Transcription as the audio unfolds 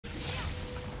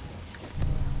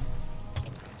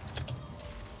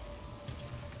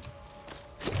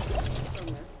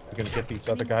We're gonna get these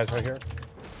other guys right here.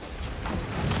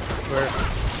 Where?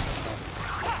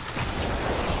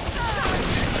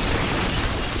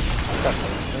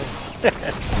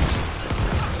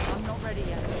 I'm not ready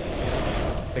yet.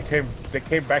 They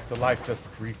came back to life just to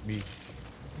grief me.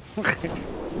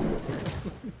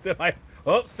 They're like,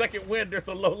 oh, second wind, there's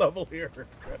a low level here.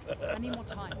 I need more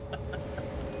time.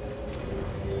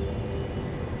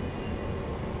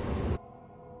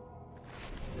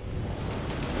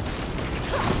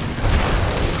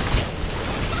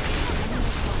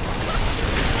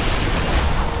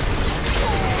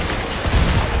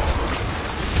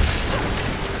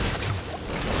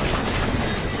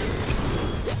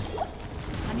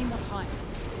 I need more time.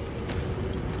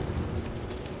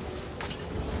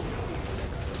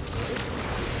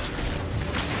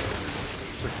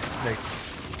 Snake.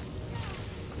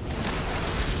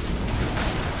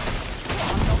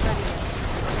 I'm not ready yet.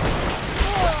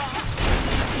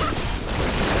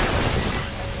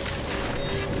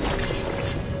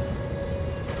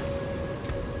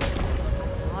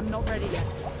 I'm not ready yet.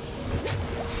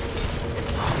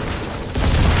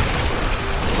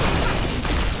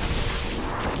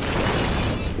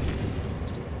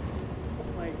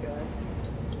 Oh my gosh.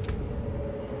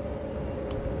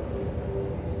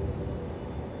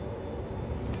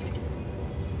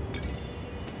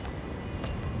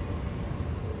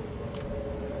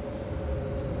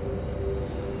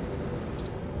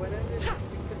 What are these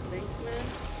stupid things, man?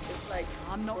 It's like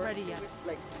I'm not ready yet. with,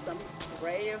 like some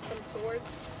spray of some sort,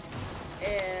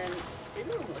 and it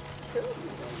almost killed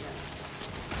me right now.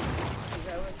 'Cause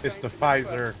I was It's the trying to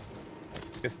Pfizer.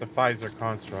 cross- It's the Pfizer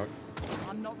construct.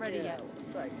 I'm not ready Yeah, yet.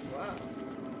 it's like wow.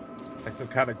 Like some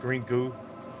kind of green goo.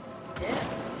 Yeah.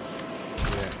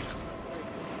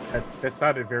 Yeah. That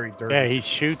sounded very dirty. Yeah, he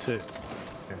shoots it.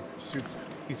 Yeah. Shoot.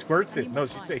 He squirts I it. need No, more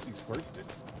she time. said he squirts it.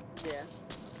 Yeah.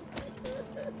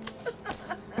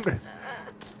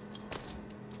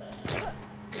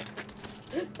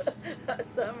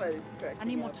 Somebody's cracking I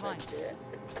need more up time. back there.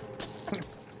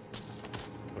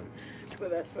 But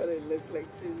that's what it looked like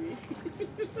to me.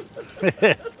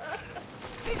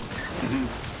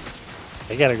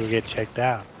 They gotta go get checked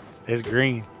out. It's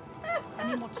green. I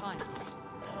need more time.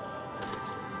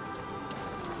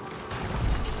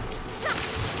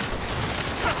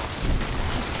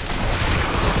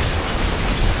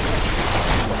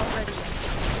 I'm not ready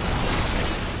yet.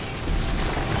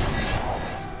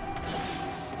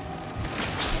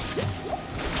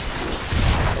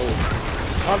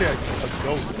 Probably a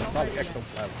ghost. Probably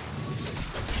ectoplasm.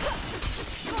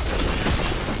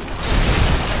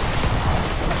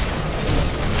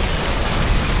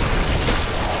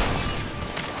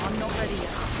 I'm not ready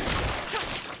yet.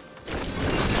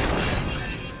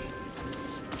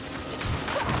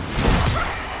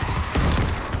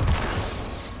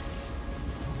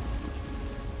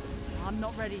 I'm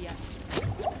not ready yet.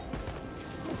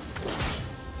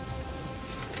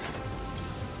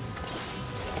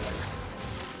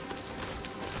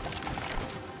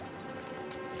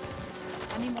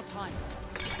 I need more time.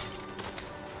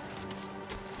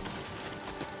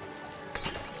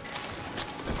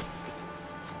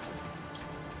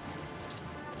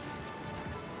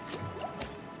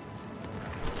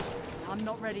 I'm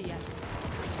not ready yet.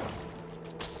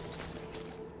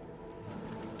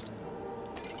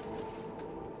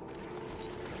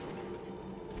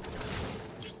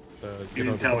 You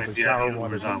didn't tell me the Diablo shower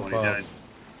one was is on up when he above. died.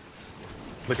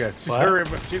 Look at her.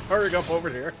 What? She's hurrying up over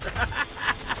there.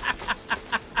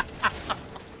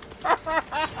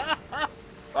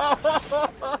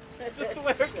 Just the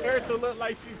way her character looked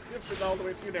like she's zipping all the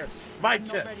way through there. My I'm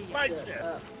not chest. ready yet. My Shut chest.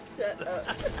 up. Shut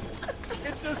up.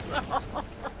 It's just.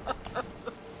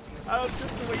 Oh,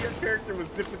 just the way your character was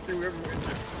zipping through everywhere.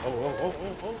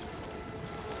 Oh.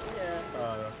 Yeah.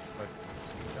 But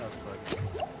that's funny.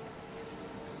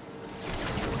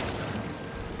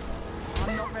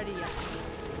 I'm not ready yet.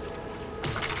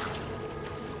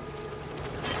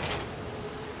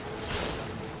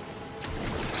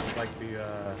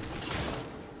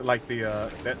 Like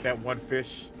that one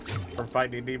fish from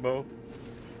Finding Nemo,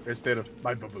 instead of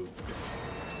my baboons,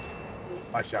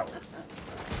 my shower.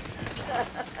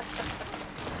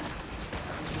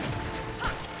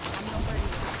 I'm not ready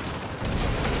yet.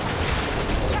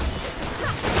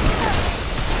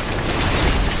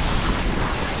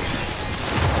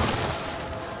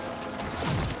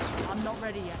 I'm not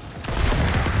ready yet.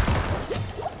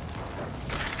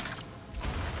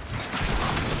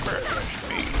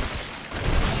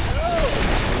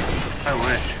 I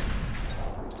wish.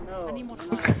 No. I need more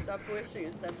time. Stop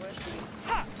wishing. Stop wishing.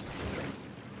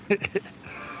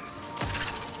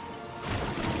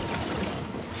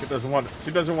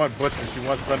 She doesn't want butchers. She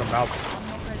wants Venom Malcolm.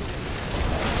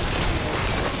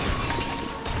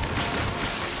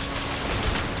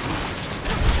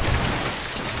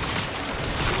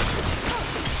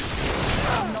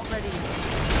 I'm not ready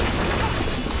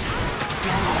yet. I'm not ready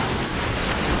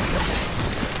yet.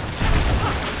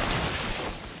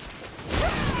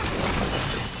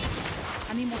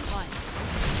 I need more time.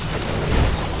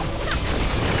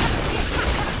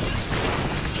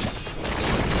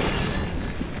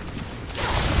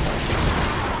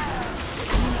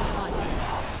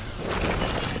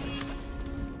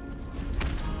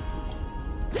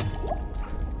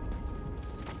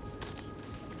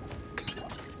 need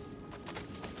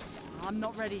more time. I'm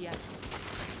not ready yet.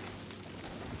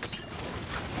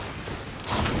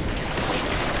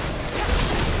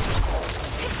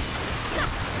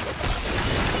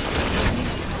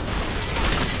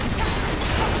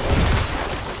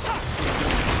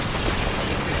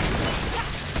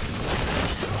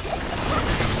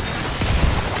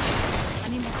 I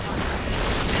need more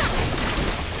time.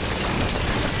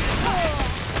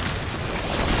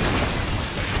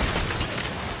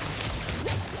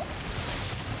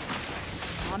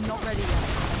 I'm not ready yet.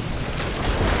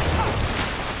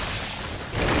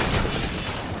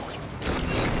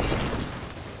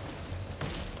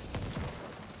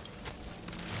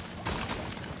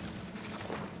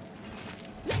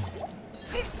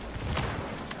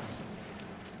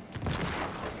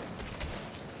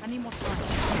 I need more time.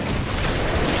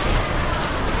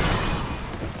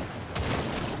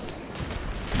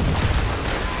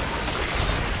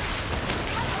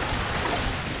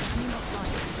 I need more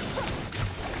time.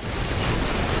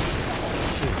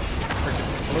 Freaking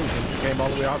explosion. She came all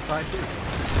the way outside too.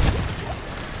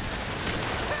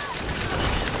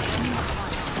 I need more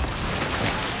time.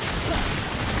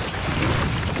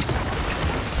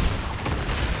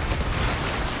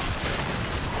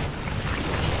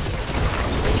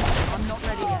 I'm not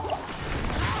ready yet.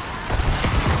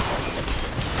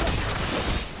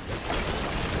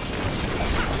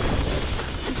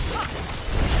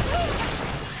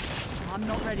 I'm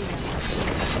not ready yet.